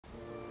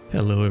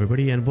Hello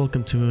everybody and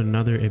welcome to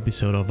another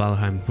episode of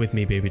Valheim with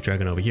me, Baby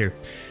Dragon, over here.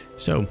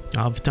 So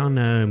I've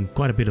done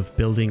quite a bit of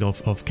building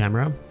off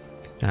camera,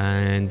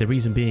 and the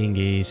reason being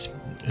is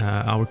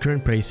our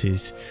current base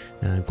is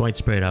quite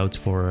spread out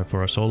for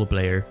a solo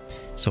player.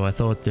 So I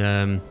thought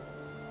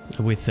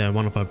with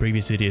one of our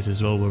previous videos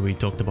as well, where we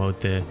talked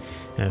about the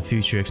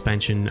future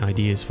expansion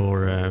ideas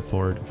for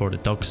the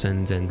docks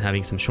and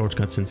having some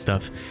shortcuts and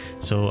stuff.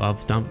 So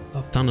I've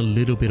done a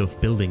little bit of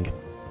building.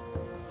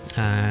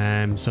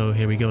 So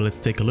here we go, let's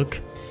take a look.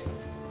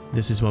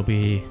 This is what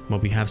we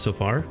have so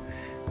far.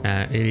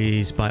 It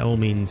is by all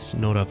means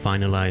not a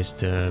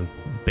finalized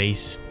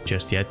base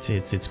just yet.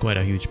 It's quite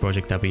a huge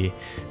project that we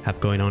have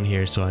going on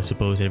here, so I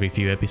suppose every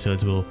few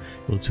episodes we'll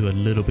do a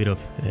little bit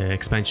of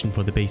expansion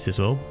for the base as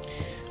well.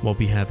 What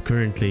we have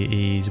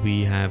currently is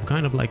we have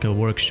kind of like a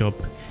workshop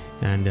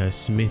and a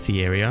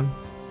smithy area,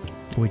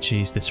 which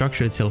is the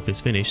structure itself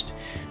is finished.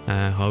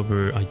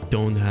 However, I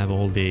don't have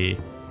all the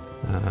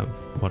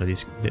what are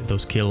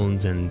those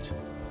kilns and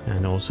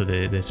also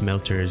the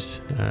smelters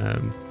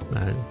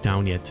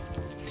down yet.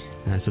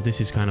 So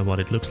this is kind of what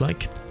it looks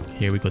like.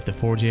 Here we got the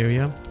forge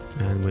area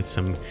and with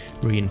some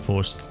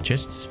reinforced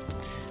chests,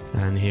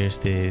 and here's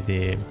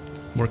the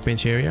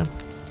workbench area.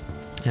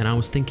 And I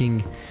was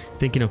thinking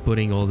of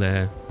putting all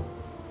the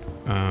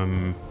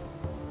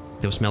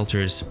those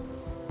smelters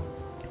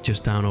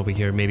just down over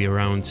here, maybe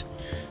around,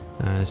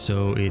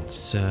 so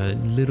it's a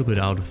little bit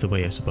out of the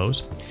way, I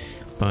suppose.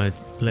 But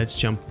let's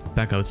jump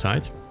back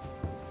outside,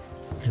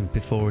 and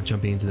before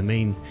jumping into the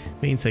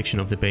main section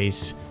of the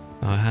base,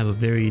 I have a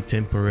very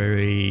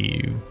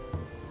temporary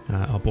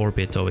abort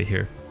bit over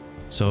here.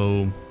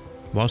 So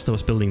whilst I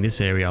was building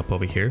this area up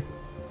over here,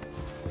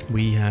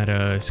 we had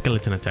a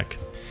skeleton attack,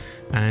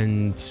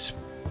 and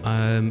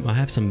I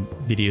have some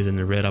videos and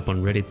I read up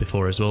on Reddit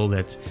before as well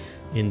that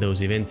in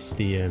those events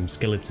the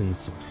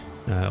skeletons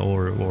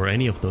or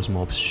any of those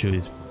mobs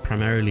should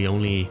primarily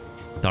only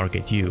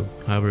target you.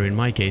 However, in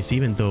my case,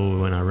 even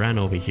though when I ran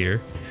over here,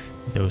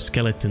 those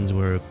skeletons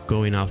were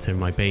going after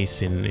my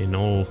base in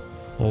all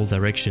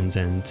directions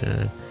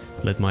and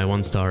let my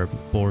 1-star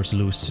boars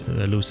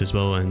loose as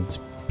well, and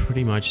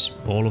pretty much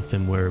all of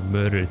them were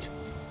murdered.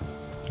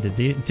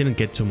 They didn't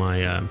get to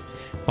my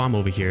farm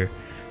over here.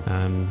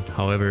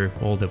 However,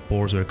 all the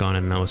boars were gone,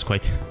 and I was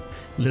quite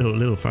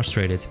little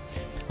frustrated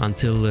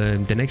until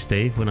the next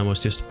day when I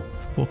was just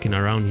walking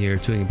around here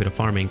doing a bit of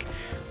farming.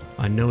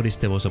 I noticed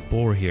there was a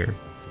boar here,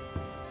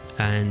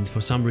 and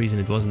for some reason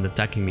it wasn't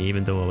attacking me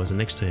even though I was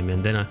next to him.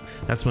 And then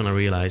that's when I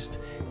realized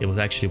it was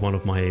actually one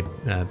of my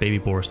baby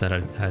boars that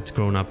had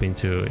grown up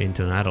into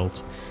an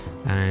adult.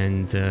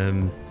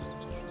 And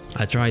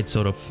I tried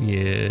sort of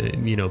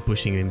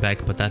pushing him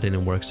back, but that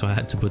didn't work, so I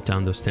had to put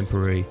down those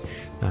temporary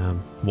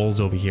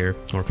walls over here,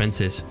 or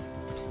fences,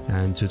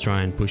 and to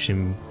try and push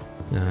him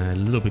a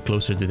little bit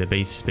closer to the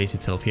base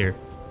itself here.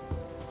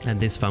 And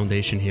this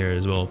foundation here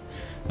as well,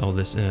 all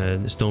this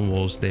the stone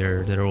walls,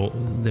 they're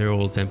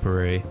all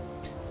temporary.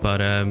 But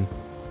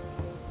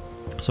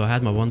so I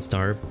had my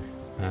 1-star.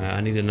 I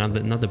needed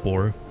another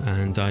boar,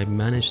 and I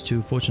managed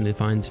to fortunately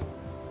find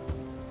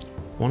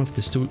one of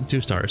the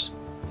 2 stars.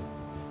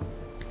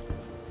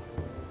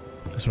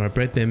 So I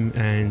bred them,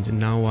 and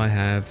now I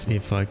have,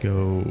 if I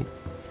go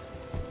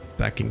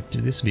back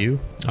into this view,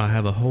 I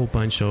have a whole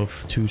bunch of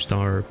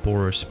 2-star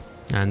boars,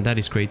 and that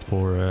is great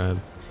for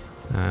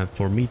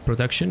meat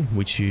production,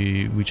 which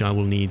I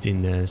will need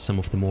in some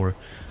of the more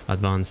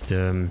advanced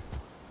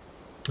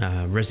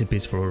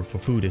recipes for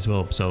food as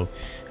well. So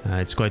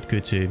it's quite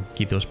good to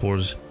keep those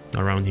boars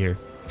around here.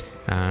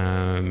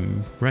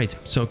 Right,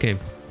 so okay,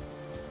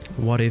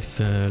 what if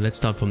let's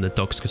start from the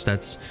docks, because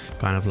that's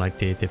kind of like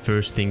the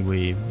first thing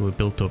we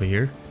built over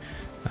here.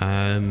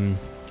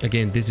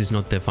 Again, this is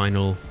not the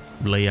final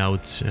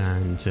layout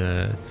and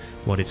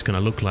what it's gonna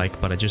look like,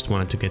 but I just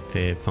wanted to get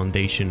the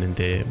foundation and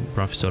the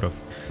rough sort of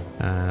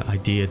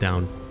idea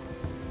down.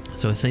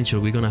 So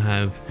essentially we're gonna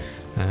have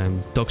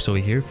docks over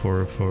here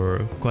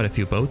for quite a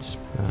few boats.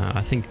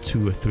 I think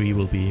 2 or 3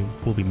 will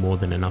be more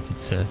than enough.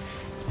 It's a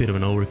bit of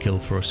an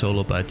overkill for a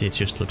solo, but it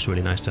just looks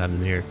really nice to have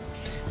them here.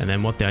 And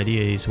then what the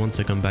idea is, once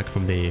I come back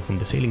from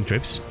the sailing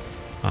trips,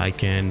 I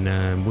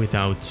can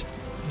without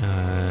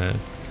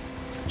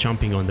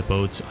jumping on the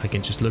boat, I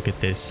can just look at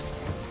this,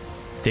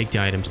 take the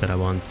items that I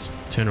want,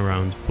 turn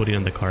around, put it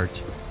on the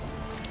cart,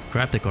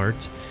 grab the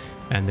cart,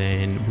 and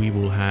then we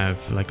will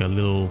have like a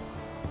little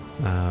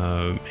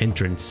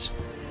entrance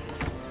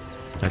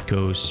that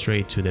goes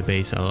straight to the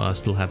base. I'll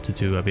still have to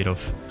do a bit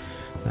of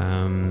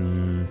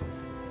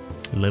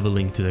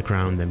leveling to the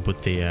ground and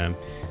put the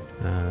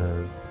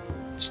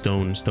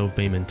stove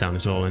pavement down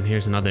as well. And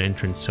here's another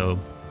entrance. So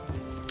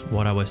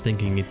what I was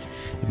thinking, it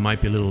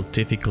might be a little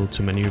difficult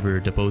to maneuver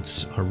the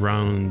boats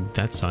around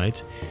that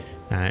side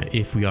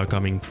if we are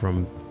coming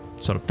from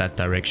sort of that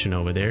direction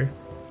over there.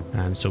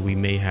 So we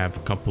may have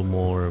a couple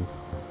more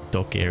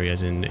dock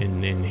areas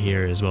in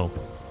here as well.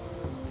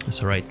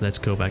 So right, let's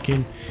go back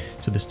in.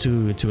 So there's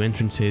two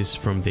entrances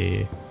from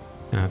the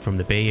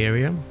bay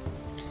area,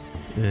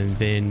 and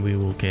then we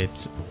will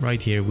get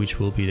right here, which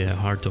will be the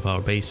heart of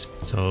our base.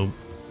 So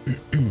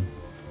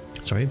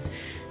sorry,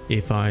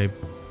 if I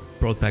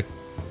brought back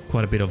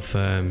quite a bit of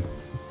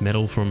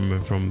metal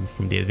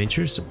from the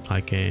adventures,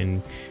 I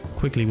can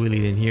quickly wheel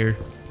it in here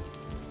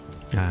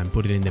and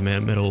put it in the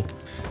metal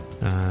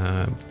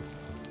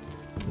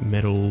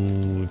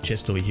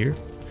chest over here,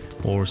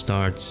 or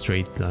start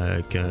straight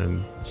like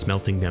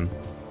smelting them.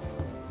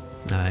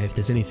 If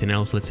there's anything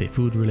else, let's say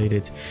food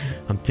related,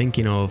 I'm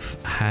thinking of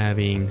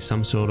having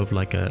some sort of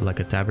like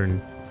a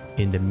tavern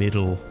in the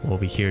middle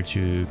over here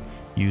to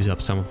use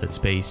up some of that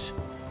space,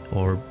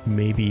 or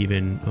maybe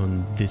even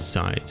on this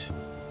side,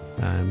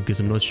 because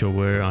I'm not sure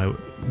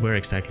where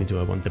exactly do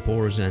I want the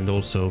pores and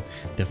also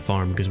the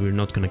farm, because we're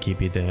not going to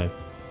keep it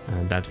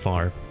that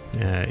far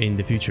in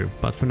the future.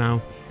 But for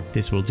now,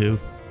 this will do.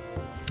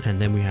 And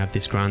then we have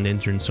this grand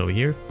entrance over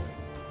here,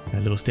 a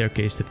little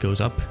staircase that goes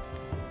up,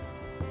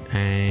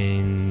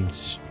 and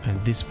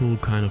this will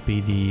kind of be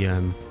the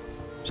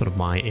sort of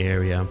my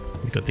area.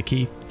 We got the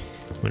key.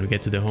 When we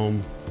get to the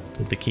home,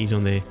 put the keys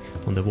on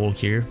the wall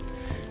here.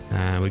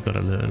 We got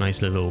a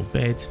nice little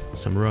bed,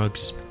 some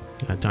rugs,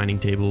 a dining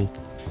table,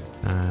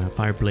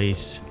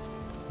 fireplace,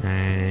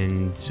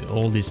 and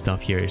all this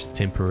stuff here is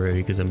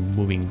temporary because I'm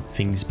moving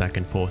things back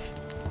and forth.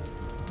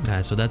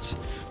 So that's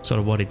sort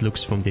of what it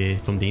looks from the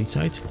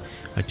inside.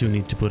 I do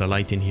need to put a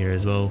light in here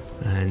as well,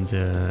 and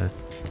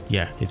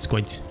yeah, it's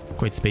quite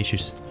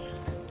spacious.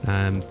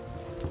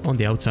 On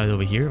the outside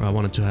over here, I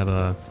wanted to have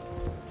a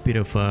bit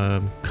of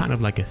kind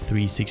of like a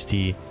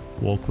 360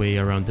 walkway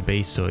around the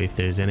base, so if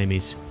there's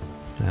enemies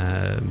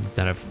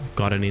that have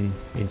gotten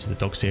into the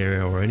docks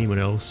area or anyone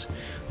else,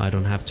 I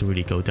don't have to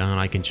really go down.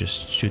 I can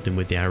just shoot them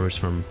with the arrows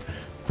from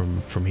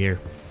here.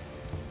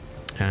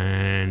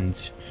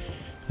 And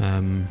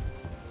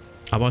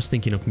I was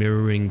thinking of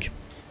mirroring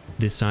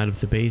this side of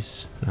the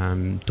base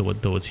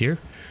towards here,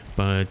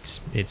 but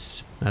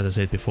it's, as I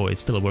said before, it's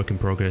still a work in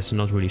progress. I'm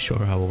not really sure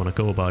how I want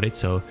to go about it,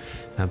 so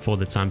for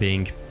the time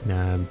being,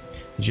 I'm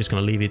just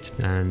gonna leave it,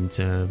 and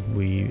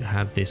we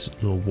have this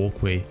little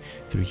walkway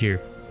through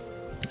here.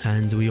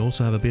 And we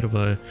also have a bit of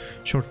a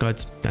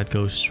shortcut that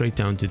goes straight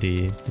down to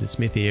the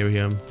smithy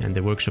area and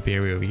the workshop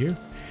area over here,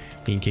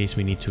 in case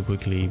we need to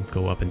quickly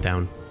go up and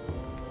down.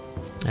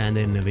 And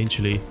then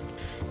eventually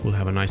we'll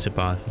have a nicer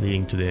path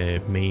leading to the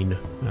main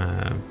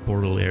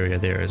portal area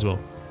there as well.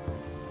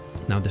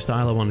 Now the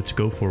style I wanted to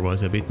go for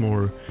was a bit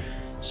more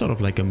sort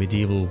of like a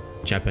medieval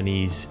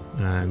Japanese,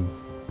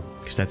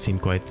 because that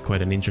seemed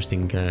quite an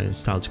interesting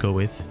style to go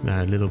with.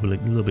 A little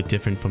bit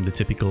different from the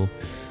typical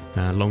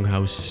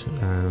longhouse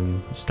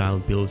style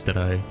builds that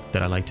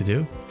I like to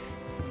do.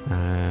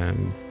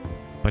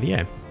 But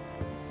yeah,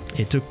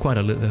 it took quite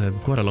a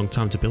long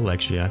time to build,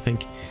 actually, I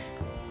think.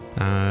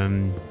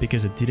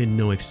 Because I didn't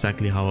know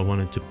exactly how I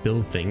wanted to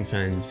build things,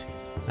 and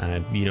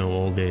you know,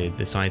 all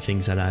the side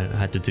things that I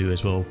had to do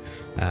as well.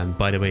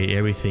 By the way,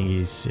 everything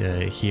is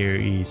here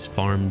is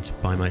farmed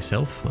by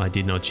myself. I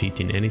did not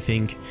cheat in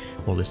anything.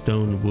 All the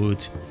stone,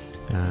 wood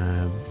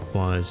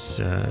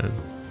was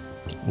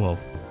well,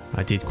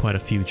 I did quite a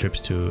few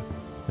trips to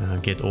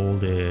get all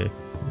the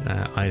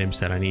items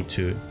that I need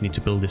to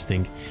build this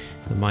thing.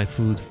 My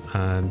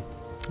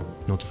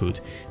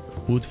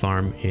wood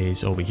farm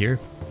is over here.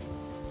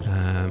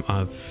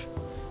 I've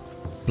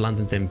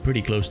planted them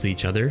pretty close to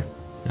each other,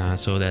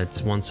 so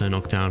that once I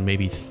knock down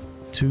maybe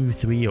 2,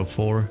 3 or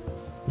 4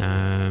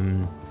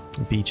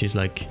 beaches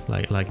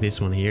like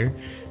this one here,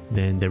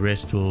 then the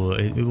rest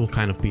will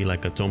kind of be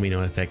like a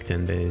domino effect,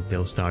 and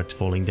they'll start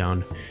falling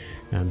down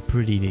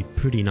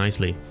pretty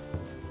nicely.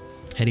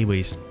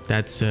 Anyways,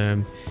 that's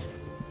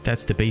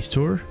the base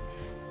tour.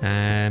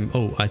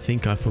 Oh, I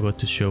think I forgot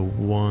to show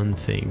one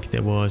thing.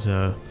 There was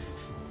a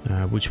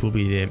which will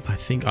be I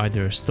think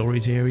either a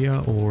storage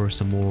area or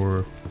some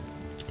more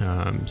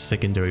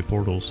secondary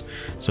portals.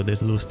 So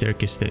there's a little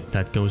staircase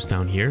that goes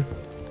down here.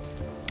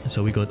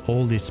 So we got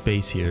all this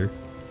space here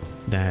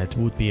that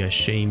would be a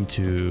shame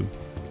to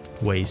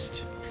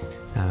waste.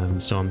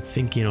 So I'm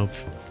thinking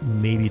of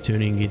maybe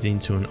turning it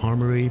into an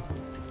armory,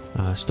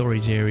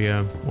 storage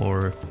area,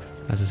 or,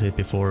 as I said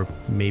before,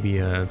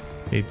 maybe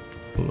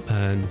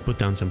put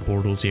down some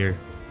portals here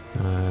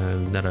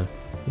that are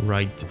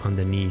right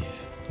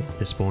underneath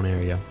the spawn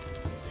area.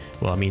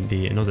 Well, I mean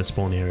not the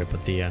spawn area,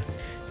 but the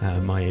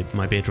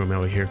my bedroom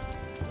over here.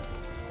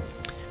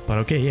 But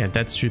okay, yeah,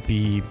 that should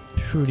be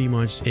pretty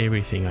much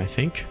everything, I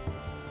think,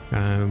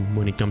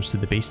 when it comes to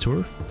the base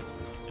tour.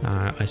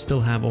 I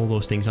still have all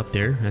those things up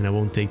there, and I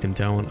won't take them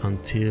down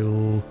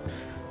until,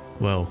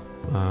 well,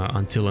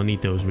 until I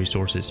need those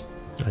resources.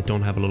 I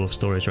don't have a lot of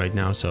storage right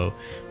now, so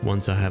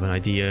once I have an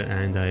idea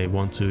and I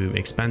want to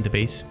expand the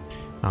base,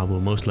 I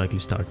will most likely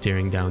start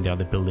tearing down the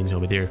other buildings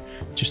over there,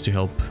 just to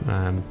help,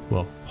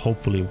 well,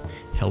 hopefully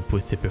help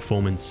with the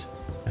performance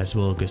as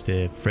well, because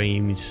the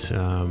frames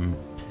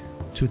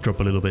do drop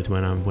a little bit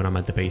when I'm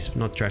at the base.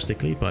 Not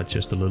drastically, but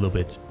just a little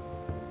bit.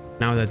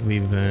 Now that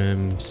we've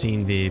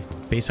seen the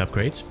base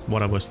upgrades,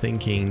 what I was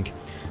thinking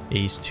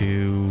is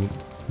to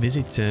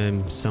visit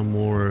some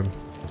more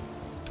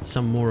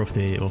some more of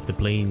the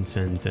plains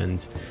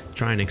and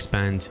try and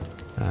expand,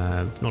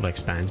 not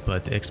expand,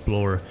 but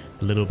explore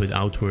a little bit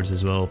outwards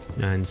as well,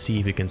 and see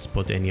if we can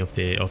spot any of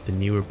the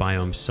newer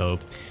biomes. So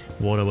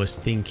what I was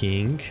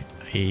thinking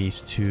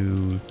is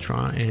to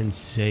try and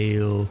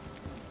sail,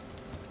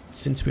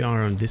 since we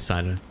are on this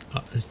side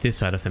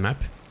of the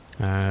map.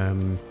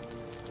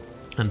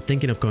 I'm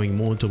thinking of going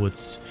more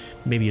towards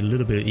maybe a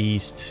little bit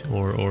east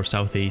or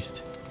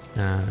southeast,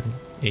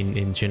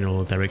 in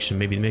general direction,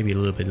 maybe a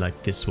little bit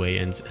like this way,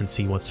 and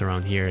see what's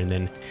around here, and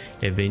then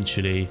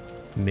eventually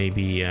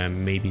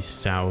maybe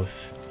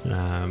south,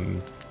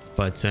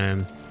 but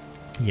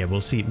yeah,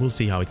 we'll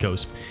see how it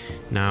goes.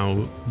 Now,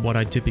 what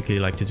I typically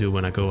like to do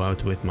when I go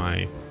out with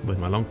my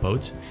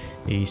longboat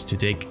is to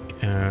take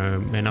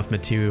enough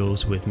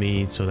materials with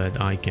me so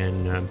that I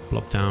can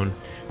plop down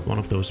one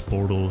of those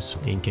portals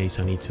in case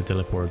I need to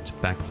teleport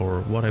back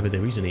for whatever the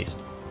reason is.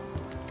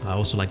 I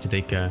also like to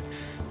take a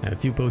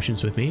few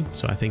potions with me,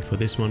 so I think for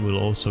this one we'll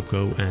also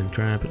go and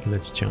grab,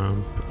 let's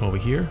jump over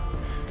here.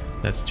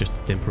 That's just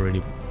a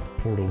temporary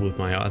portal with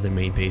my other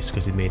main base,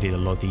 because it made it a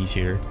lot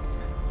easier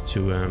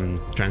to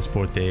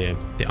transport the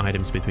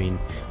items between.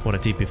 What I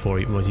did before,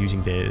 it was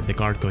using the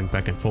cart going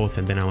back and forth,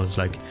 and then I was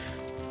like,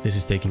 this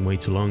is taking way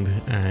too long,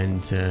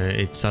 and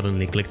it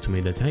suddenly clicked to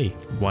me that, hey,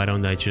 why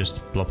don't I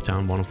just plop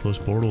down one of those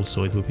portals,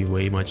 so it would be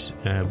way much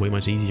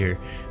easier,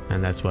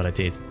 and that's what I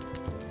did.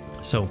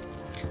 So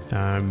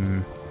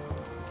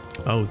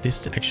oh,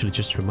 this actually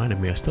just reminded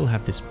me, I still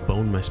have this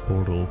bone mass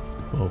portal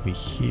over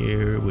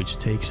here, which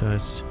takes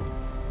us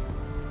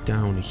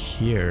down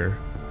here.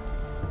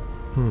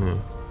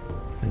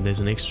 And there's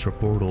an extra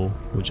portal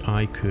which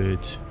I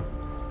could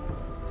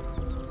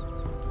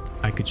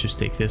just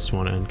take this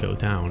one and go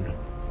down.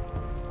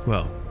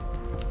 Well,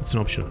 it's an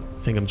option. I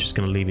think I'm just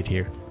gonna leave it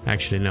here.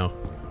 Actually, no,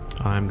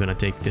 I'm gonna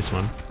take this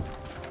one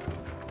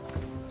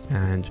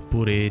and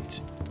put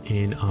it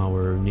in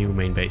our new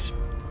main base.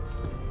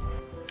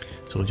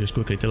 So we'll just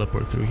quickly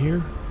teleport through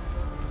here,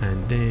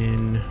 and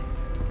then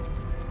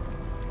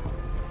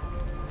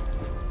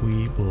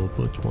we will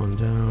put one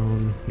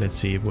down. Let's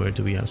see, where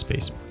do we have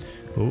space?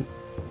 Oh,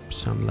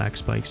 some lag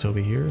spikes over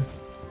here,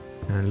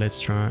 and let's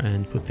try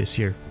and put this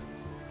here.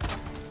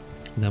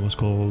 That was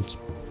called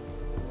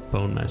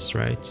bone mass,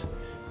 right?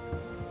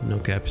 No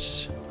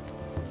gaps.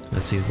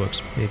 Let's see, it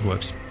works. It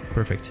works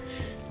perfect.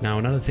 Now,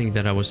 another thing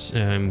that I was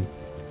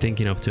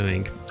thinking of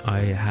doing, I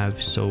have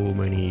so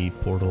many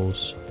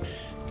portals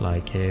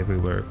like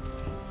everywhere.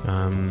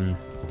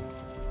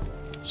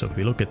 So if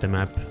we look at the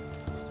map,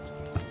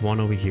 I have one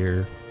over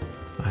here,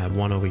 I have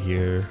one over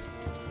here,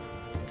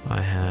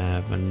 I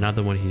have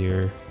another one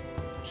here,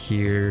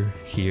 here,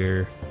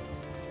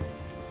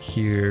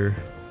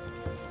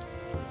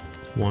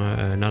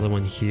 another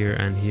one here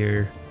and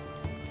here,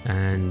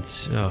 and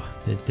oh,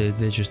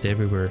 they're just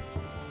everywhere.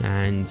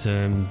 And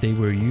they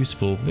were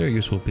useful, very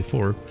useful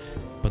before,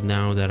 but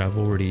now that I've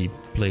already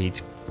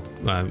played,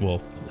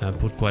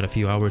 put quite a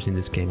few hours in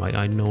this game,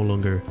 I no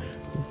longer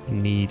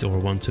need or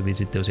want to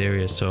visit those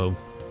areas. So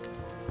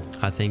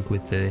I think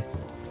with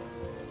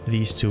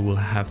these two we'll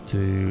have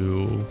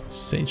to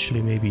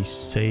essentially maybe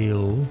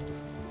sail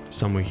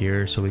somewhere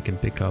here, so we can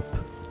pick up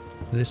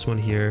this one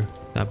here,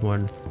 that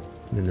one,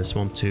 and then the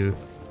swamp too.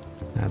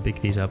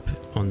 Pick these up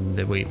on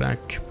the way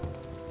back,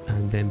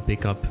 and then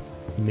pick up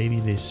maybe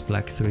this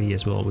black 3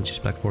 as well, which is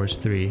Black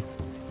Forest 3.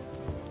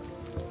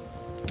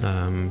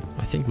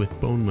 I think with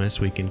bone mass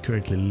we can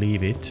currently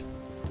leave it,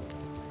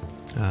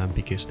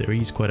 because there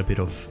is quite a bit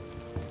of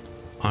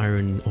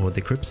iron or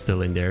the crypt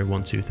still in there.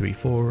 1, 2, 3,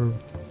 4,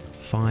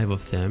 5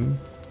 of them,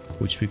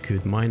 which we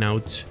could mine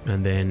out,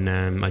 and then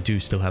I do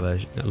still have a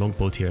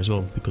longboat here as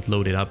well. We could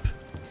load it up,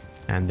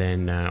 and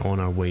then on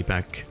our way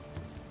back,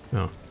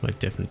 oh,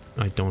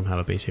 I don't have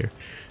a base here,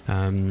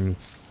 and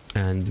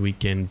we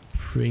can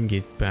bring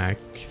it back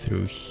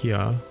through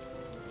here.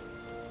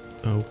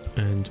 Oh,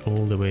 and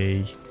all the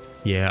way.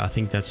 Yeah, I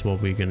think that's what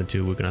we're gonna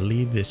do. We're gonna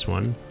leave this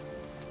one.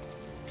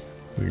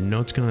 We're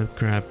not gonna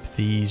grab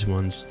these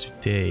ones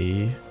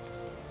today,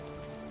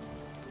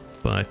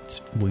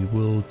 but we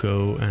will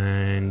go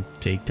and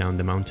take down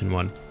the mountain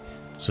one.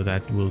 So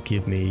that will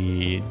give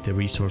me the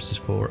resources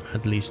for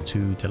at least 2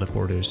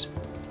 teleporters.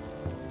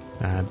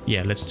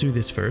 Yeah, let's do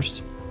this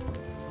first.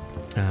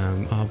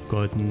 I've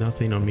got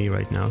nothing on me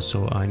right now,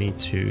 so I need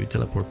to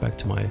teleport back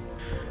to my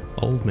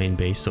old main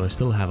base. So I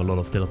still have a lot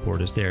of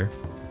teleporters there.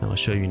 I'll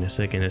show you in a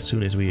second as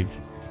soon as we've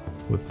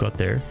got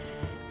there.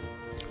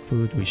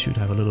 Food, we should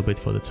have a little bit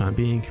for the time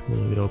being.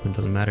 We'll leave it open,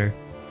 doesn't matter.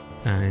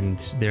 And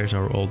there's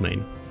our old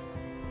main.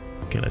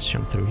 Okay, let's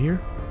jump through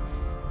here.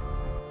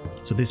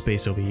 So this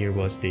base over here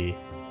was the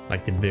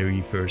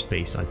very first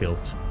base I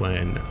built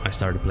when I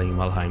started playing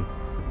Valheim,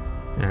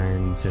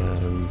 and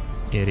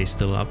it is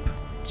still up.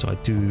 So I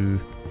do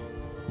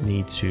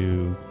need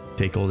to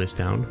take all this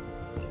down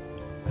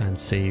and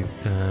save,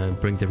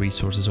 bring the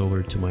resources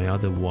over to my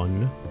other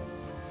one.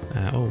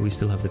 Oh, we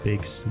still have the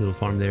pigs, little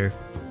farm there,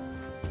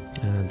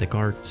 the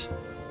cart,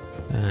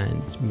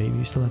 and maybe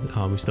we still have,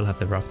 oh, we still have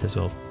the raft as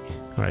well.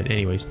 All right,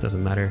 anyways,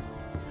 doesn't matter.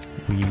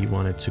 we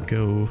wanted to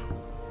go...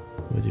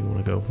 Where do you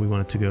want to go? We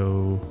wanted to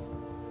go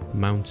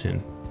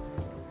mountain.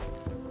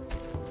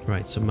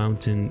 Right, so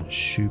mountain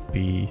should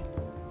be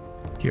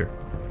here.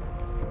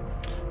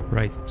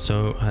 Right,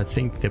 so I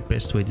think the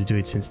best way to do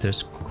it, since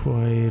there's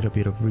quite a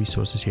bit of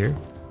resources here,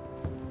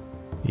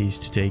 is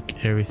to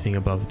take everything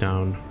above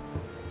down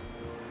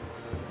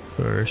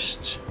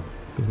first,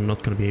 because I'm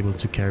not going to be able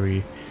to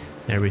carry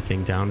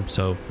everything down.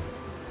 So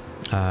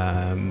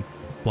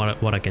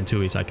what I can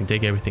do is I can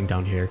take everything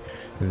down here,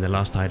 and the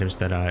last items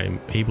that I'm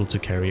able to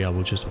carry, I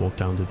will just walk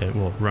down to the,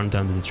 well, run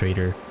down to the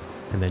trader,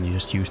 and then you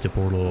just use the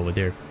portal over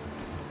there.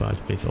 But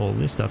with all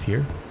this stuff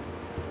here,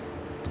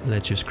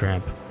 let's just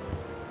grab...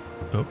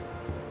 Oh,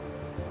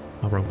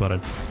 wrong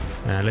button.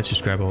 Let's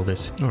just grab all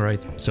this. All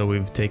right, so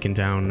we've taken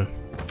down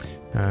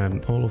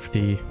all of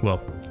the,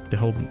 well, the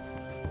whole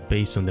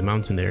base on the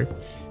mountain there,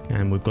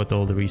 and we've got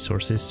all the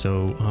resources.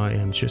 So I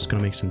am just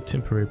gonna make some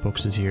temporary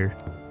boxes here,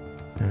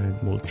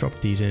 and we'll drop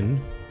these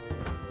in,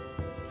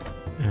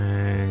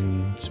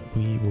 and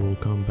we will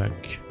come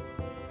back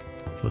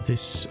for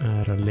this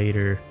at a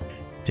later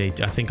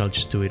date. I think I'll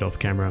just do it off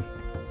camera.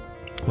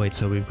 Wait,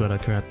 so we've got to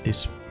grab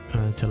this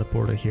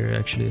teleporter here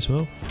actually as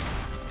well.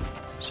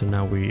 So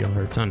now we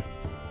are done.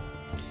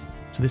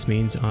 So this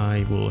means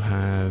I will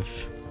have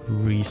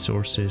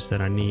resources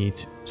that I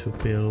need to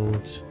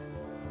build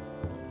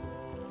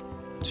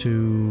 2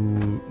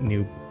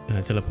 new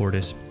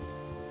teleporters.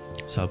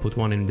 So I'll put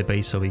one in the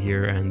base over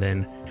here, and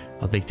then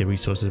I'll take the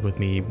resources with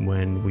me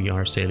when we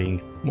are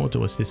sailing more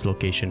towards this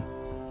location.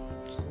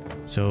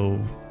 So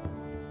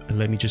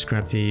let me just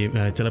grab the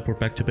teleport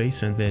back to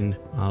base, and then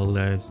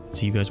I'll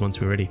see you guys once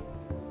we're ready.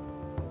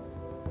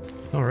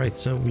 Alright,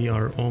 so we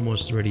are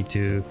almost ready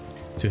to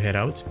head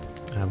out.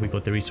 We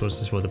got the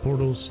resources for the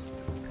portals,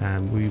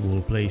 and we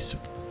will place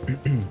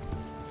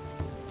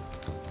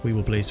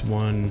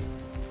one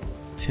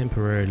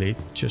temporarily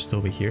just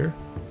over here,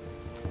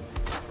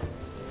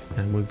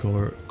 and we'll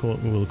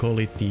call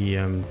it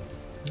the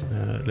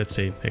let's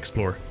say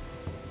explore.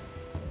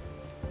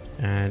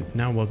 And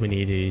now what we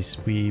need is,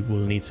 we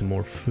will need some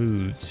more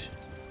food.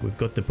 We've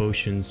got the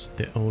potions.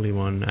 The only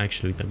one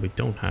actually that we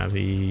don't have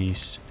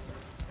is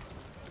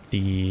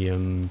the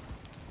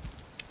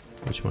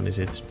which one is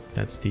it?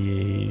 That's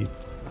the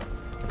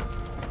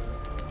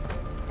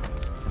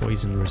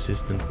poison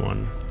resistant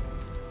one.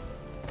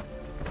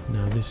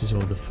 Now this is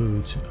all the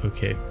food.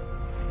 Okay,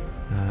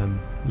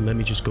 let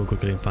me just go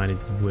quickly and find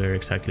it, where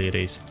exactly it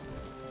is.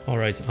 All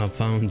right,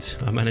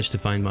 I managed to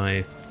find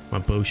my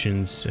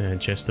potions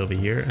chest over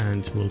here,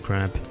 and we'll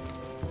grab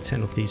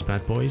 10 of these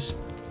bad boys.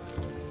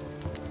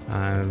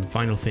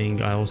 Final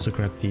thing, I also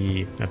grabbed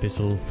the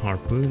abyssal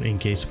harpoon in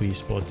case we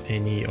spot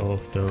any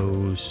of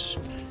those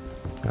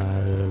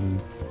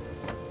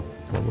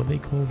what were they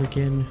called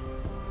again?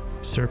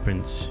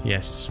 Serpents.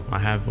 Yes, I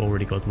have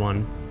already got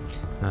one,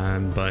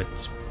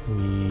 but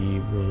we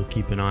will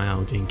keep an eye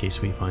out in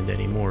case we find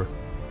any more.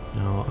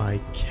 Now I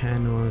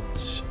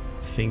cannot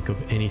think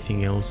of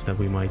anything else that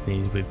we might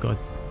need. We've got,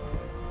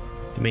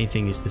 the main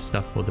thing is the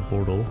stuff for the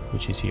portal,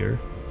 which is here.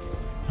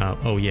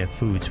 Oh yeah,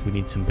 food. We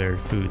need some berry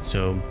food,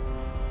 so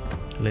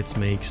let's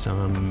make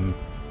some...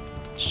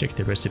 check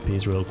the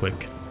recipes real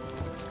quick.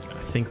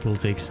 I think we'll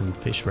take some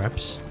fish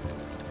wraps.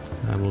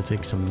 We'll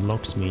take some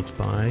lox meat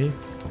pie,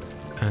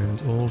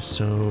 and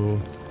also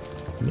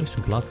make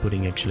some blood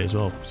pudding actually as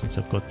well, since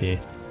I've got the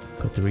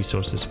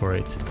resources for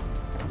it.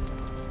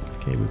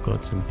 Okay, we've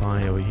got some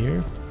pie over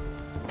here.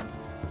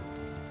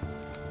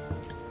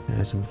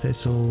 Some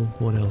thistle.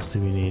 What else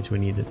do we need? We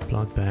needed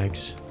blood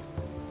bags.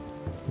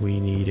 We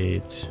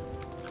needed...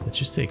 let's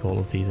just take all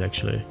of these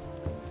actually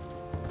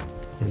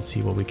and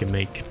see what we can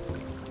make.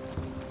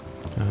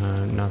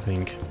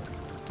 Nothing.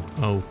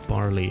 Oh,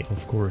 barley,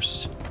 of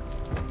course.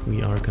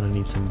 We are gonna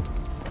need some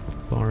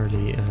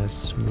barley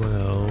as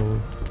well,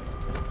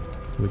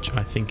 which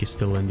I think is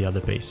still in the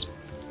other base.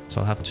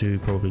 So I'll have to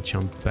probably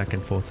jump back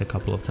and forth a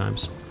couple of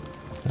times.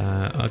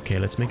 Okay,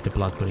 let's make the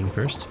blood pudding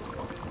first.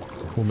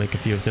 We'll make a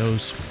few of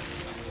those.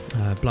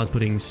 Blood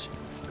puddings.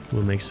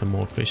 We'll make some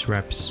more fish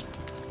wraps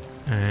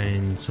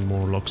and some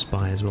more lox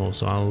pie as well.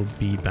 So I'll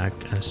be back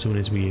as soon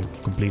as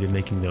we've completed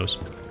making those.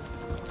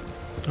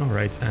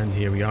 Alright, and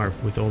here we are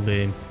with all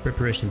the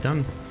preparation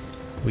done.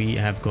 We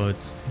have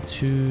got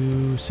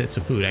 2 sets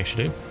of food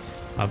actually.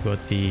 I've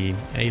got the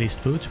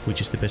A-list food,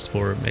 which is the best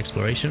for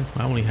exploration.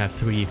 I only have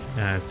 3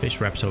 fish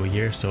wraps over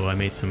here, so I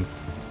made some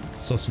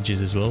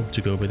sausages as well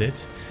to go with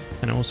it.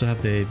 And I also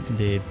have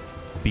the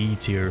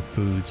B-tier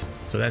food,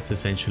 so that's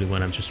essentially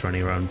when I'm just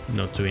running around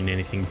not doing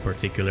anything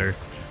particular,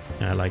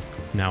 like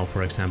now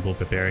for example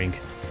preparing.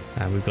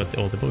 We've got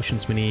all the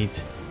potions we need,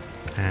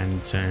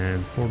 and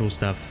portal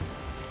stuff,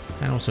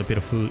 and also a bit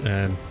of food,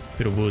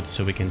 bit of wood,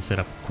 so we can set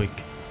up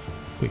quick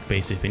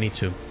base if we need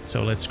to.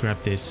 So let's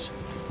grab this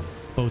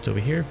boat over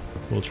here.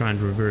 We'll try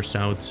and reverse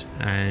out,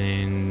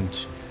 and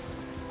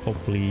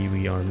hopefully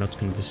we are not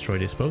going to destroy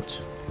this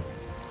boat.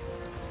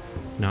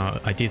 Now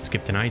I did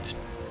skip the night,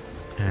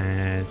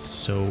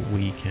 so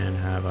we can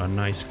have a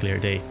nice clear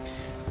day.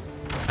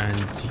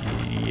 And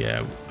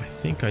yeah, I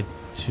think I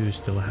do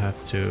still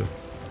have to...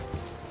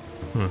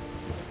 Huh.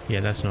 Yeah,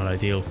 that's not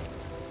ideal.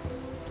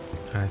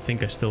 I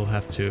think I still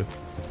have to...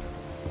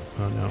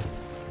 Oh no.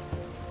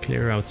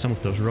 Clear out some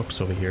of those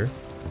rocks over here.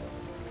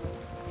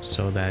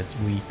 So that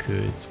we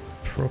could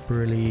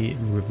properly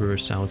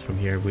reverse out from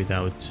here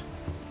without,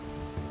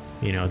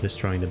 you know,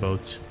 destroying the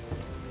boat.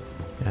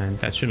 And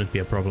that shouldn't be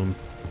a problem.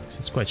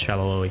 It's quite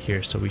shallow over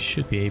here, so we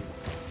should be,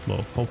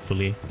 well,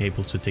 hopefully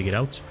able to dig it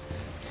out.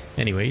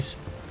 Anyways,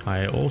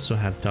 I also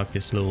have dug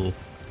this little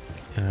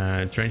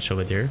trench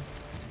over there,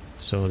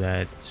 so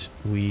that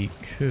we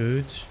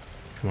could,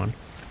 come on,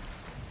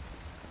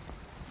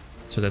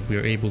 so that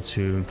we're able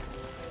to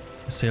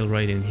sail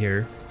right in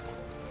here.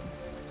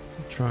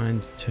 Try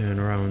and turn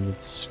around.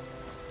 It's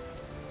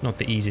not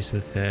the easiest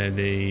with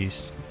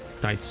these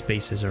tight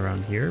spaces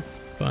around here,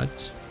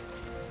 but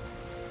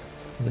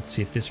let's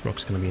see if this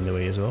rock's gonna be in the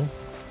way as well.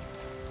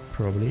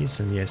 Probably is,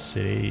 and yes,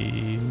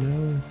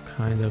 no,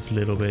 kind of,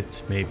 little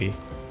bit, maybe.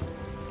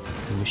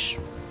 And we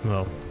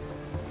well,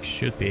 we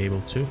should be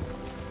able to.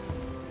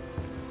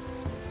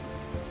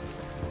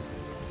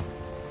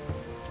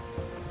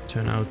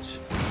 Turn out.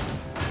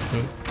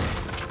 Oh,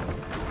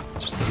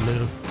 just a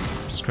little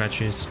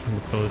scratches on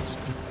the boat.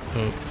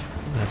 Oh,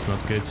 that's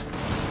not good.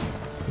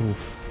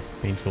 Oof,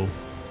 painful.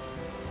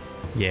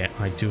 Yeah,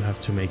 I do have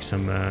to make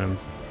some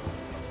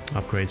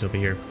upgrades over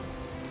here.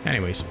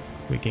 Anyways,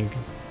 we can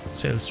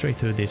sail straight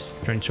through this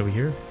trench over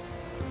here.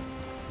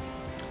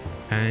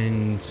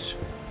 And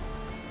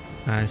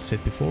as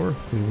said before,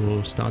 we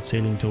will start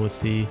sailing towards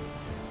the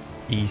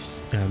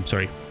east,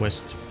 sorry,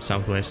 west,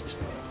 southwest.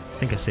 I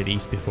think I said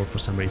east before for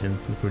some reason,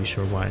 I'm not really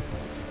sure why.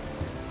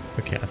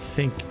 Okay, I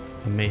think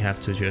I may have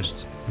to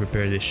just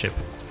repair this ship.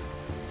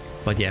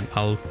 But yeah,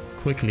 I'll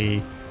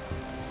quickly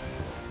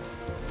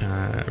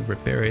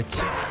repair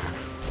it,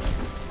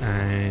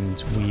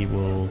 and we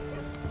will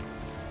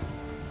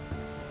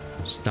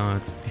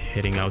start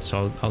heading out.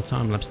 So I'll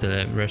time-lapse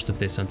the rest of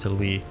this until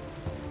we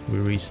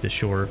reach the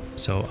shore.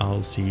 So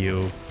I'll see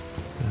you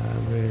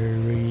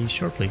very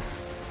shortly.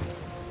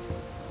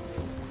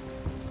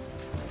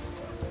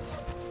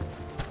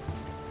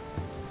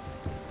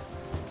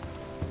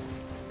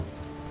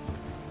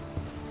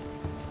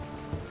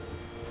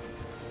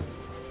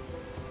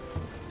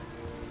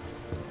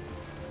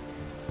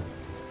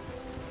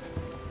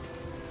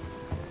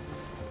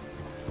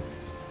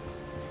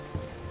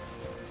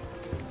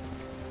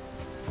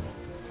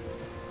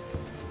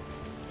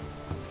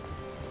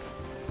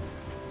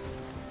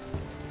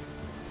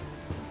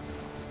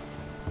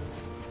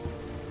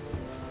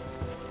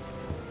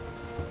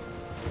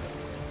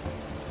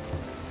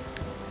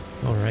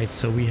 Alright,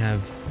 so we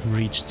have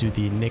reached to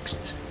the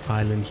next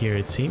island here,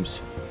 it seems.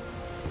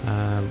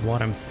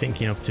 What I'm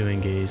thinking of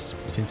doing is,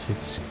 since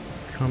it's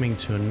coming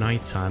to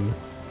nighttime,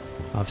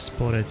 I've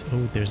spotted...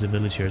 Oh, there's a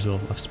village here as well.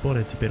 I've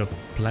spotted a bit of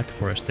black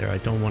forest there. I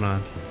don't want to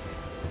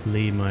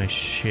leave my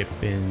ship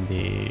in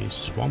the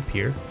swamp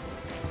here.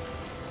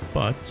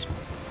 But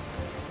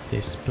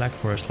this black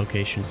forest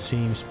location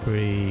seems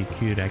pretty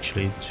cute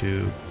actually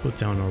to put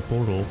down our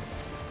portal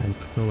and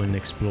go and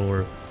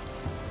explore.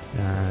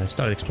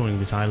 Start exploring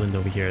this island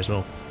over here as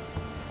well.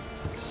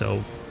 So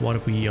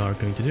what we are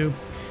going to do,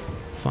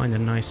 find a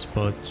nice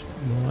spot.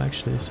 Well,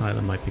 actually this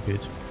island might be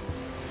good,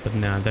 but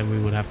now then we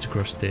would have to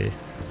cross the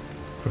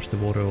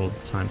water all the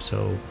time,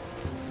 so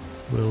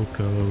we'll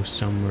go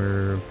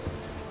somewhere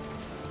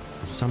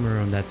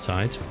on that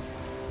side.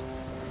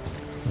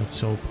 Let's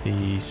hope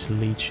these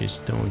leeches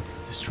don't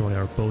destroy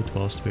our boat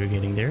whilst we're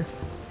getting there.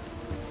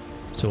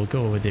 So we'll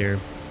go over there,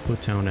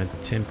 put down a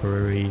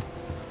temporary,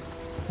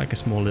 like a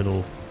small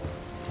little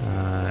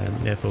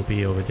FOB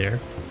over there,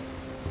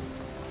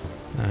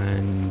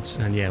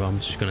 and yeah, I'm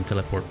just gonna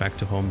teleport back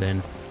to home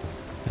then,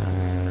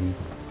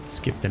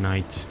 skip the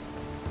night,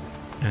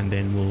 and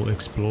then we'll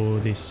explore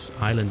this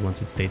island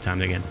once it's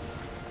daytime again.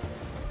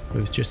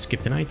 We've just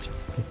skipped the night.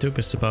 It took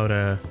us about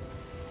a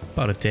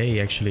day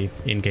actually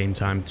in game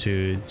time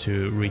to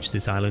reach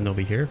this island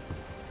over here.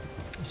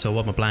 So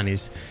what my plan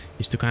is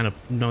to kind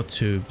of not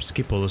to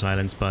skip all those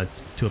islands,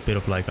 but do a bit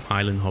of like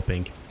island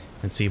hopping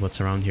and see what's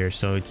around here.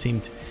 So it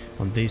seemed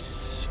on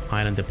this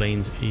island the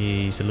plains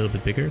is a little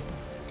bit bigger,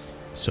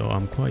 so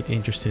I'm quite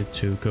interested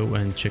to go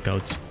and check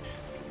out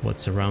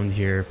what's around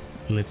here.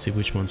 Let's see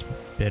which one's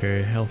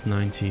better. Health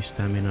 90,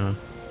 stamina.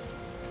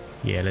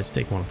 Yeah, let's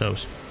take one of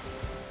those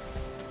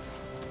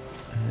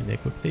and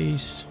equip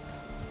these,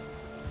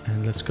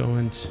 and let's go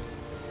and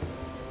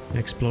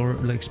explore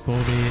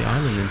the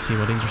island and see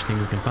what interesting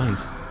we can find.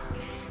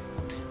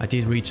 I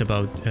did read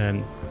about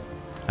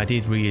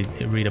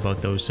read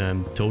about those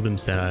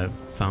totems that I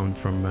found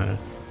from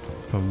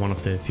one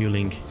of the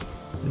fueling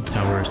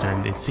towers,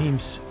 and it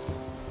seems...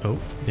 Oh,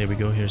 there we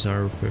go, here's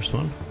our first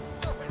one.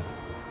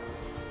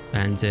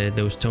 And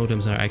those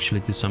totems are actually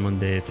to summon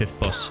the 5th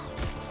boss.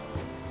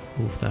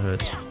 Oof, that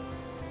hurts.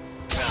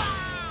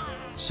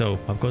 So,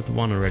 I've got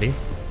one already.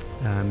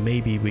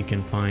 Maybe we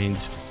can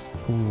find...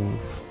 Ooh,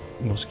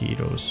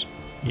 mosquitoes.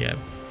 Yeah,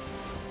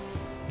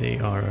 they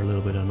are a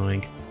little bit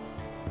annoying.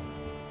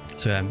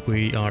 So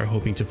we are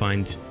hoping to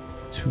find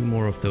 2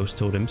 more of those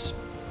totems.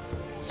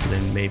 So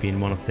then maybe in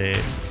one of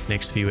the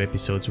next few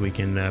episodes we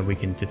can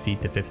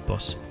defeat the 5th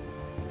boss.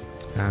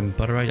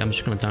 But alright, I'm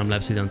just gonna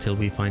time-lapse it until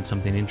we find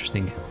something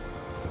interesting.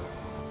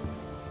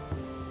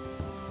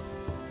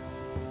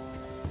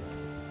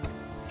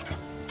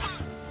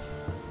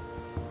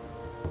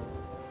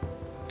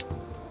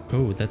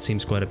 Oh, that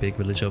seems quite a big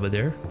village over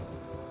there.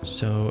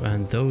 So,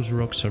 and those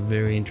rocks are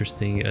very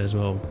interesting as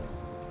well.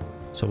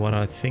 So what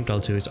I think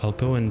I'll do is I'll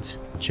go and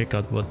check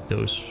out what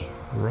those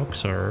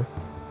rocks are.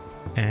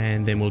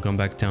 And then we'll come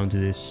back down to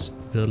this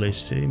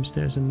village. Seems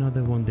there's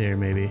another one there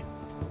maybe.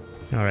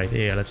 Alright,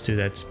 yeah, let's do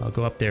that. I'll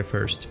go up there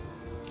first.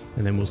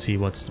 And then we'll see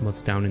what's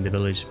down in the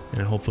village.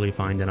 And hopefully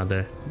find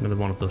another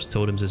one of those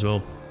totems as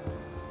well.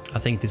 I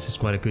think this is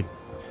quite a good...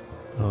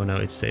 Oh no,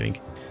 it's saving.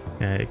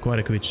 Quite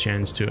a good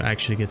chance to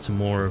actually get some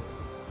more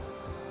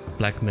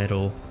black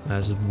metal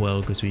as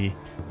well, because we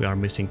are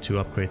missing to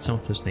upgrade some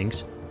of those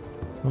things.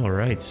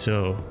 Alright,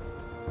 so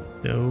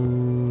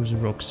those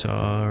rocks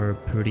are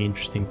pretty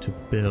interesting to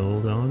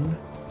build on.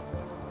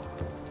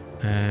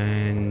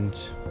 And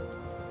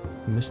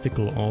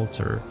mystical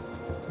altar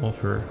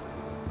offer.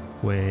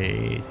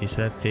 Wait, is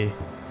that the...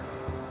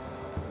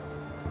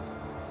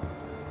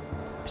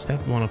 Is that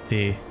one of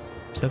the...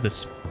 Is that the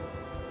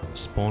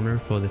spawner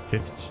for the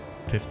fifth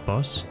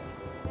boss?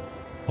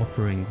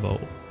 Offering bow.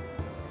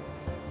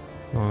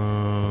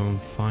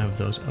 5 of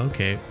those.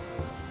 Okay.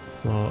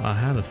 Well, I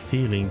have a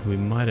feeling we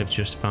might have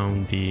just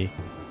found the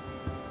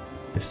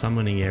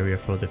summoning area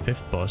for the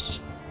 5th boss.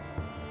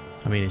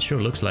 I mean, it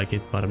sure looks like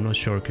it, but I'm not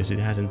sure because it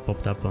hasn't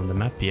popped up on the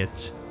map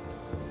yet.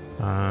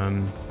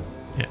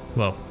 Yeah,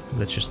 well,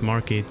 let's just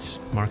mark it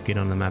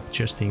on the map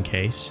just in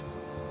case.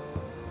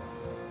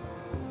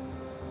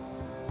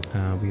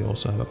 We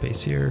also have a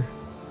base here.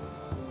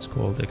 It's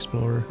called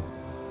Explorer.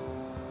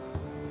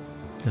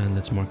 And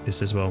let's mark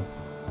this as well.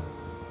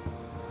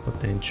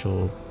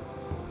 Potential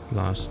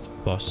last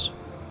boss.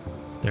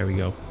 There we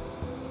go.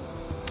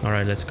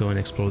 Alright, let's go and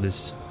explore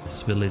this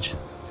village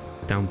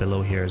down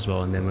below here as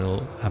well, and then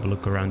we'll have a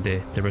look around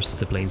the rest of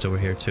the plains over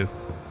here too.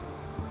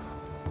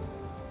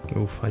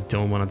 Oof, I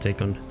don't want to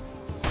take on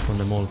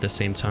them all at the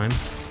same time.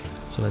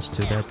 So let's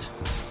do that.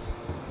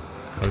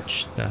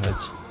 Ouch, that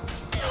hurts.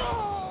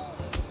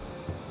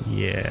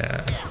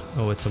 Yeah.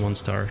 Oh, it's a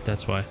 1-star,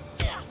 that's why.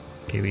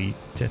 Okay, we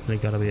definitely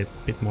gotta be a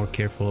bit more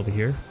careful over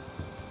here.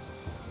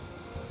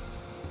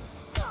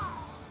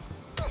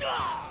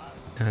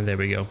 And there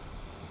we go.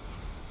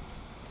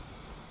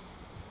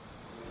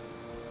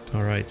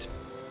 Alright.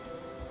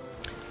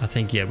 I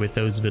think, yeah, with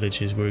those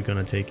villages we're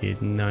gonna take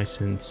it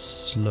nice and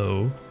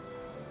slow.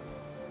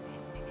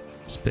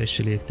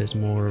 Especially if there's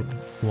more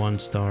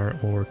 1-star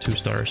or 2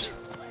 stars.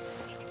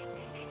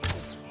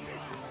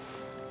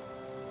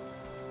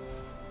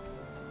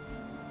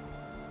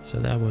 So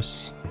that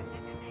was...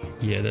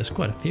 Yeah, there's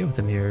quite a few of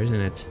them here,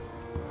 isn't it?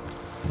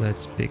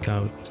 Let's pick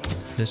out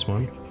this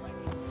one.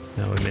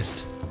 No, we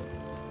missed.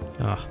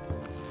 Ah.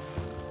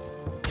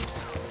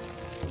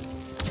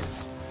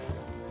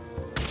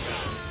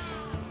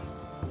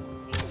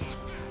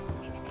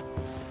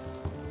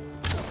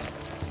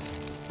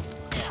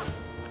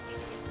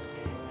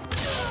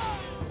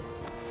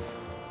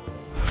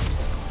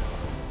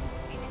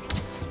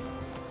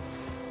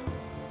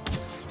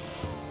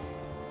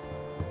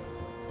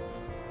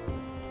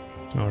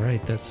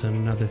 Alright, that's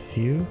another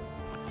few.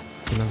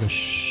 It's another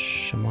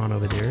shaman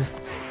over there.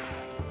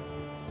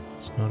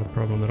 It's not a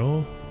problem at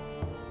all.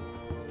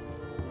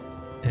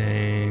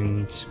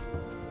 And...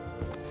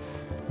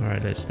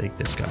 Alright, let's take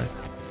this guy.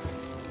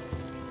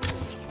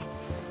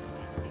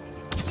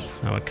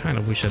 Now I kind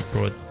of wish I'd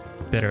brought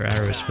better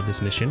arrows for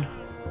this mission.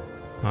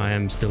 I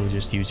am still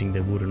just using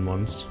the wooden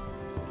ones.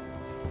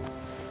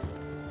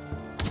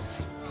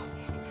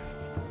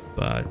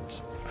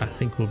 But I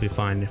think we'll be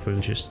fine if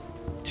we'll just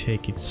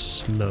take it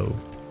slow.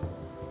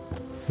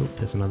 Oh,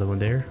 there's another one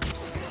there.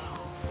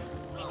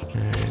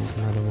 And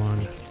another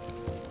one.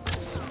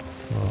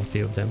 Oh, a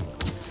few of them.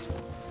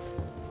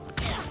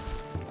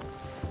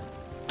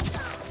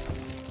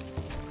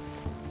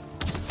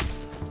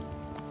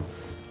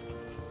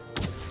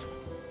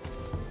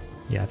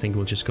 Yeah, I think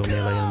we'll just go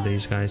melee on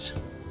these guys.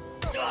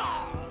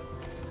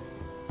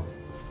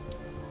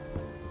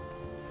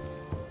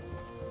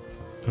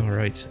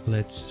 Alright,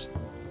 let's...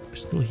 I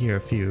still hear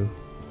a few.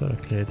 Thought I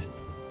cleared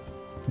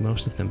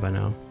most of them by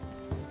now.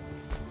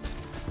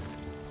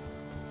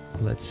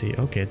 Let's see.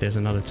 Okay, there's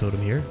another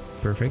totem here.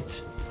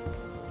 Perfect.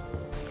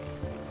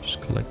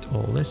 Just collect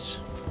all this.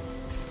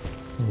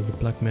 All the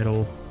black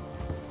metal.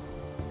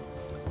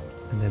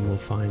 And then we'll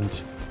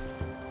find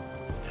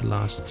the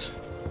last...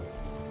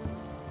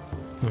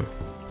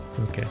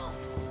 Okay.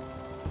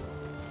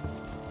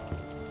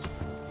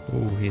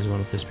 Oh, he's one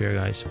of the spear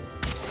guys.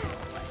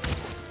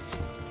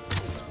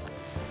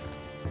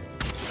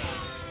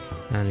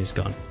 And he's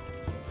gone.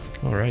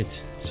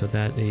 Alright, so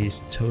that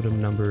is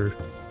totem number...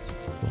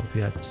 Well,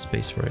 we had the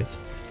space for it.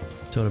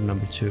 Totem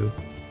number 2.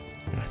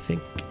 I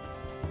think...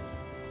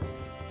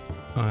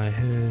 I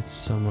heard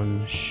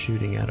someone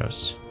shooting at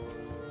us.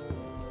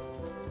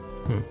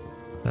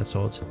 That's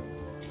odd.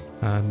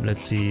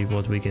 Let's see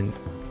what we can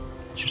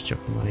just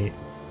chuck the money.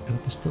 Oh,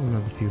 there's still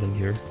another fueling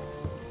here.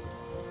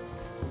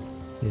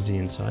 Is he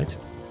inside?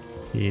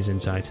 He is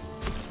inside.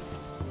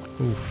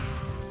 Oof.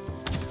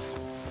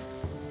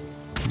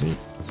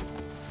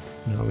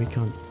 No, we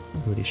can't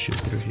really shoot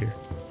through here.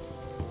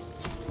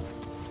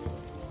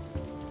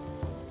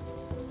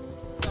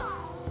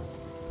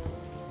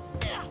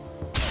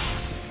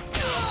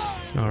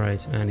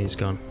 Alright, and he's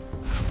gone.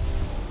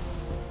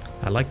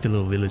 I like the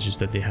little villages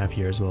that they have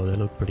here as well. They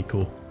look pretty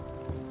cool.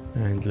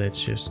 And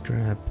let's just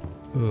grab...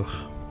 Ugh,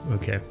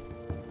 okay.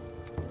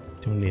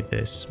 Don't need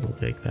this. We'll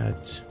take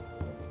that.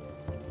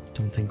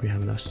 Don't think we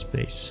have enough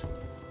space.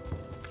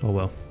 Oh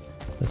well.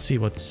 Let's see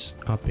what's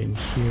up in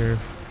here.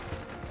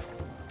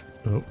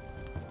 Oh.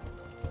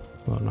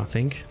 Well,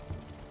 nothing.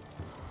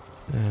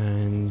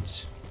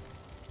 And...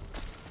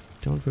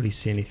 don't really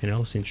see anything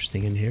else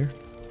interesting in here.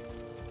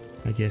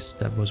 I guess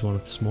that was one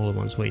of the smaller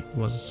ones. Wait,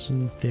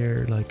 wasn't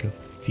there like a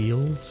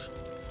field?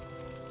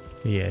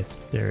 Yeah,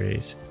 there it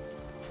is.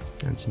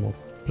 And some more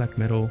black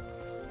metal.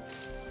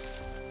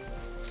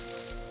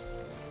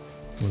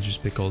 We'll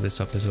just pick all this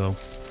up as well.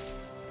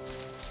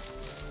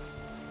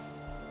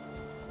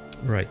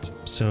 Right,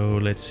 so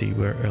let's see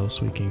where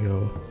else we can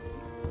go.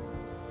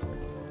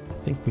 I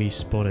think we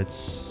spotted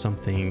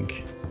something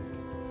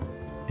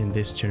in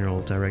this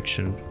general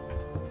direction.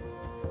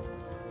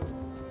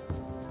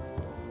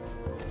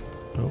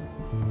 Oh,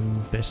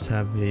 best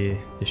have the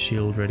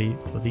shield ready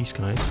for these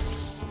guys.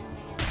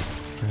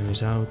 And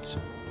he's out.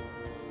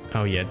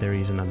 Oh yeah, there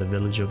is another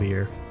village over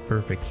here.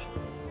 Perfect.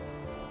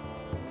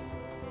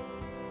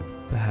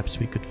 Perhaps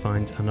we could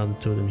find another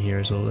totem here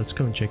as well. Let's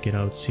go and check it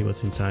out, see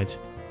what's inside.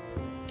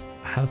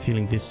 I have a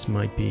feeling this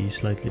might be a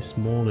slightly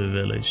smaller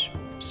village,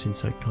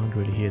 since I can't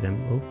really hear them.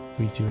 Oh,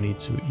 we do need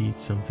to eat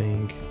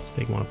something. Let's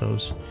take one of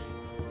those.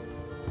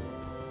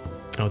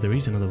 Oh, there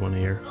is another one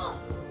here.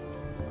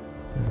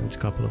 And a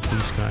couple of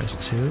these guys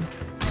too.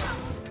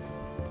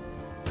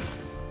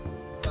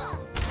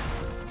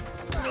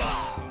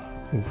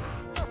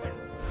 Oof.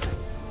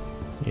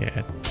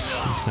 Yeah,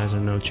 these guys are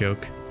no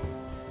joke.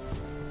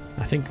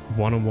 I think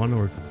 1-on-1,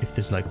 or if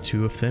there's like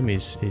 2 of them,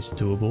 is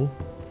doable.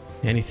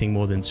 Anything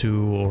more than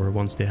 2, or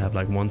once they have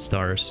like 1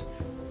 stars,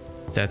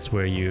 that's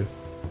where you,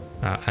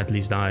 at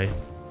least I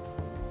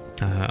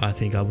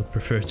think I would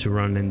prefer to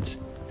run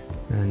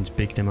and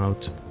pick them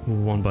out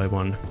one by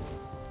one.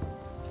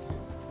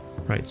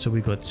 Right, so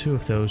we got 2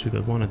 of those. We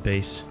got 1 at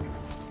base.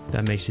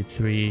 That makes it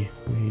 3.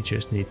 We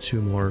just need 2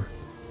 more,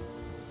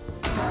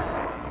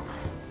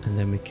 and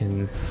then we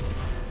can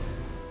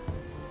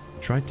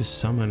try to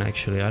summon.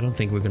 Actually, I don't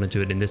think we're gonna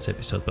do it in this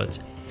episode, but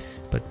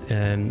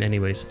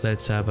anyways,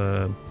 let's have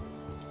a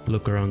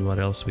look around what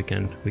else we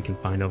can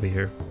find over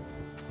here.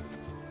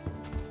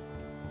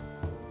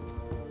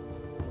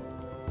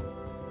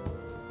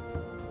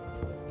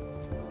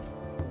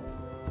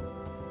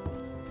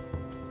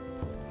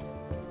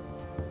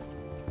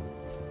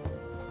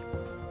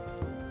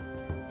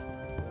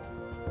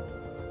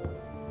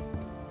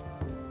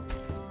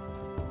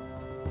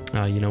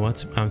 You know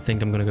what? I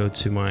think I'm gonna go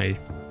to my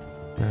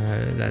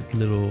that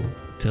little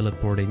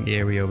teleporting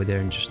area over there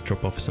and just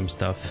drop off some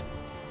stuff.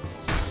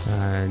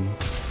 And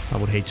I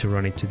would hate to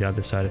run it to the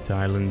other side of the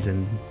island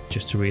and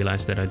just to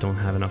realize that I don't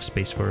have enough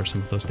space for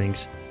some of those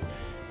things.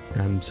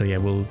 So yeah,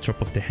 we'll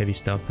drop off the heavy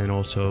stuff, and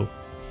also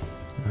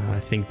I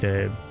think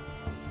the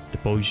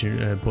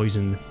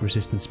poison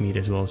resistance meat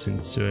as well,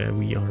 since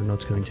we are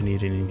not going to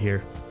need it in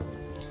here.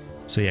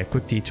 So yeah,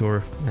 quick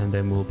detour, and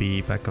then we'll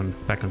be back on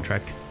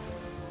track.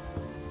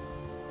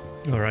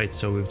 Alright,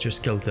 so we've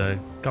just killed a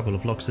couple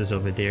of loxes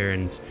over there,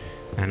 and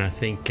I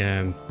think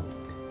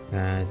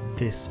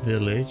this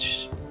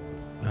village,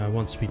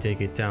 once we take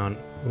it down,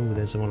 oh,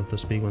 there's one of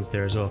those big ones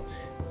there as well,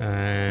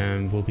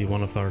 will be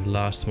one of our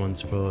last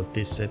ones for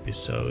this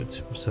episode.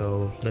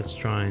 So let's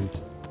try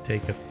and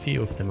take a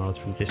few of them out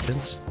from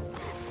distance.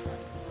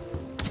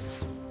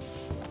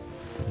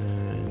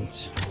 And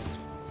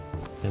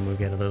then we'll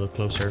get a little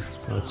closer.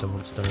 Oh, it's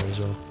someone's star as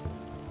well.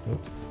 Oh.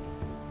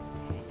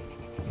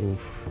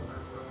 Oof.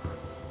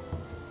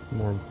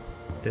 More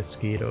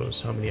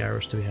mosquitoes. How many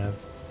arrows do we have?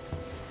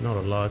 Not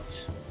a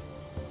lot.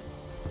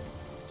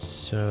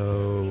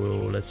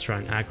 So let's try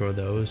and aggro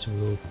those.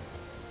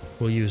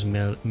 We'll use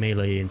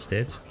melee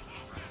instead.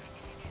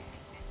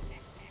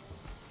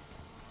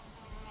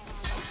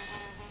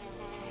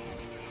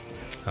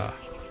 Ah.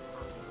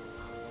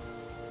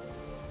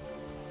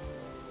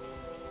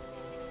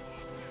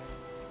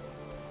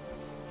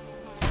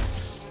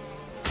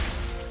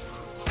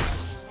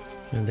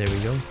 And there we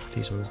go.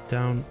 These ones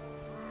down.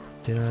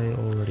 Did I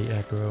already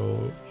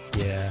aggro?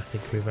 Yeah, I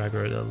think we've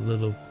aggroed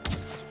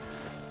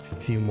a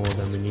few more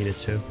than we needed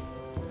to.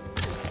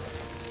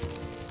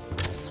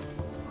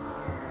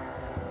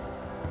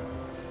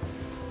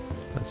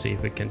 Let's see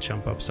if we can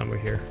jump up somewhere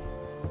here.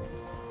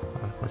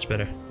 Much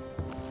better.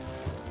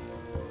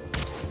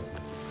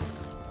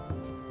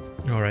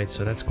 Alright,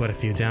 so that's quite a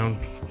few down.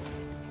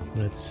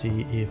 Let's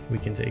see if we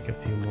can take a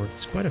few more.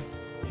 There's quite a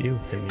few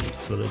of them in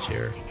this village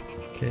here.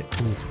 Okay,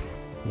 oof.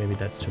 maybe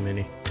that's too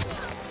many.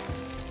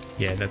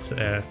 Yeah, that's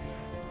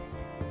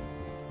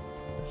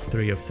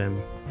 3 of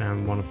them,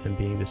 and one of them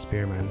being the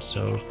spearman,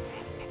 so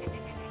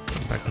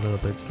back a little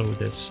bit. Oh,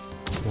 there's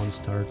 1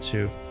 star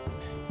too.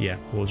 Yeah,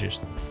 we'll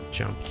just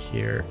jump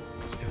here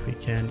if we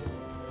can.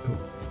 Oh.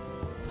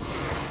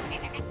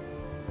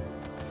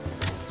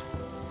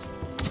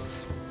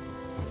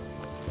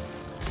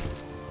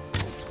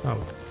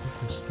 Oh,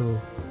 it's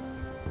still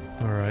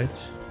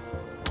alright.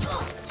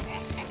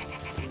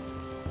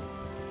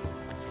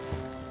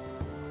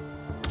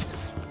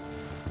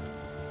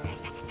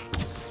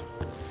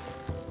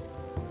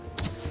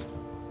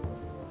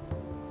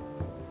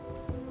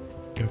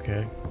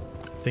 Okay,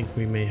 I think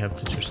we may have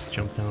to just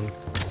jump down.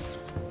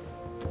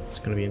 It's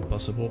gonna be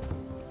impossible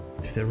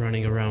if they're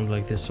running around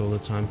like this all the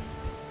time.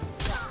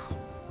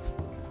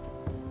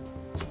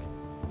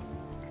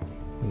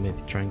 And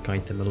maybe try and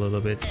kite them a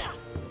little bit.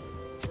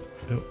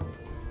 Oh,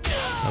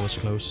 that was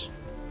close.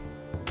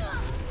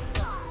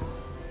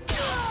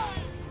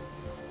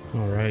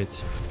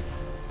 Alright.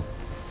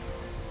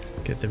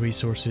 Get the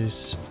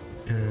resources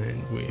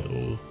and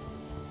we'll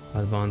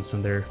advance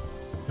on their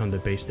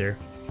base there.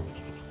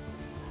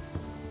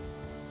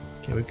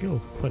 Okay, we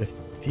killed quite a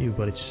few,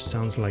 but it just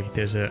sounds like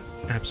there's an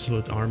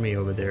absolute army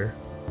over there.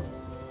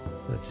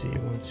 Let's see,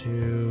 1,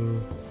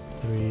 2,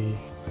 3.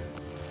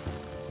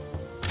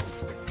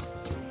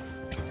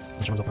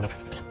 Which one's up on up?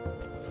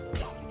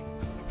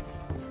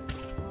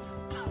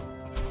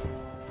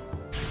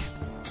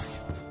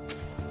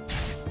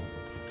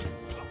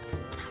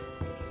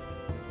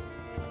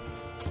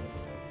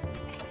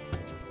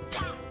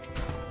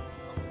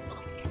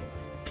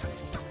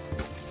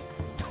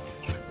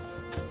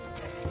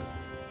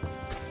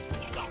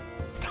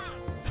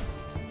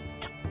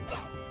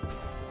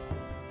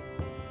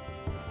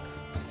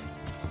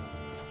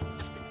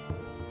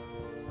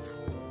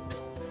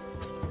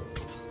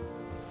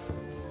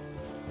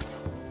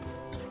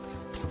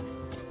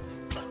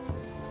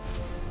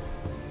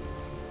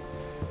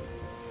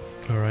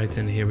 Alright,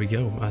 and here we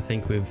go. I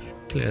think we've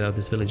cleared out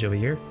this village over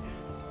here.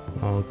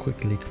 I'll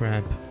quickly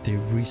grab the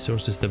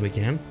resources that we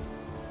can.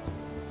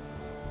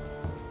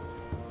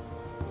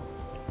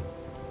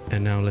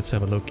 And now let's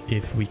have a look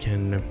if we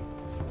can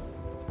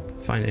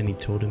find any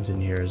totems in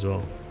here as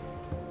well.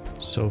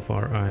 So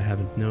far I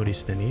haven't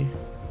noticed any,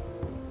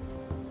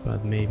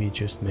 but maybe,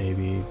 just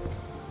maybe,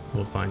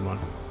 we'll find one.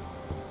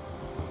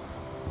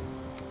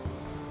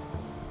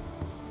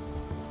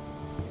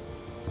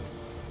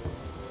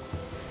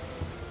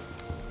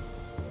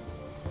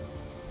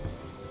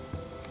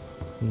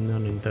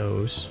 None in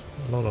those.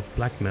 A lot of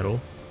black metal,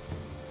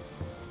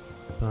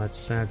 but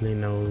sadly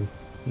no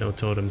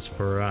totems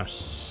for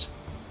us,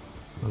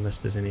 unless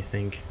there's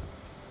anything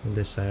on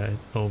this side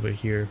over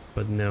here.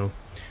 But no.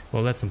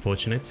 Well, that's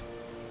unfortunate,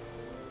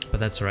 but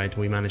that's alright.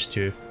 We managed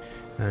to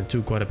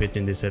do quite a bit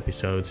in this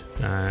episode.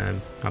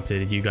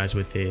 Updated you guys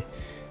with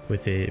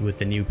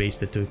the new base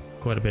that took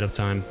quite a bit of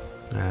time.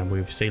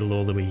 We've sailed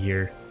all the way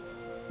here,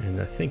 and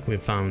I think we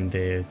found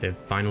the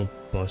final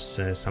boss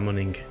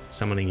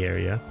summoning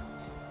area.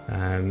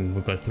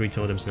 We've got 3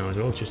 totems now as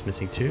well, just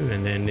missing 2,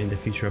 and then in the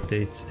future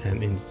updates,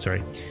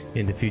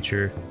 in the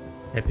future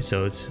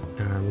episodes,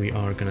 we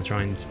are gonna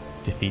try and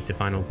defeat the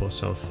final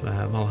boss of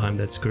Valheim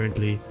that's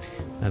currently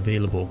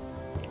available.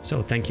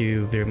 So thank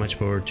you very much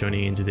for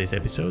joining in today's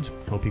episode.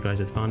 Hope you guys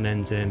had fun,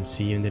 and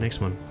see you in the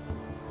next one.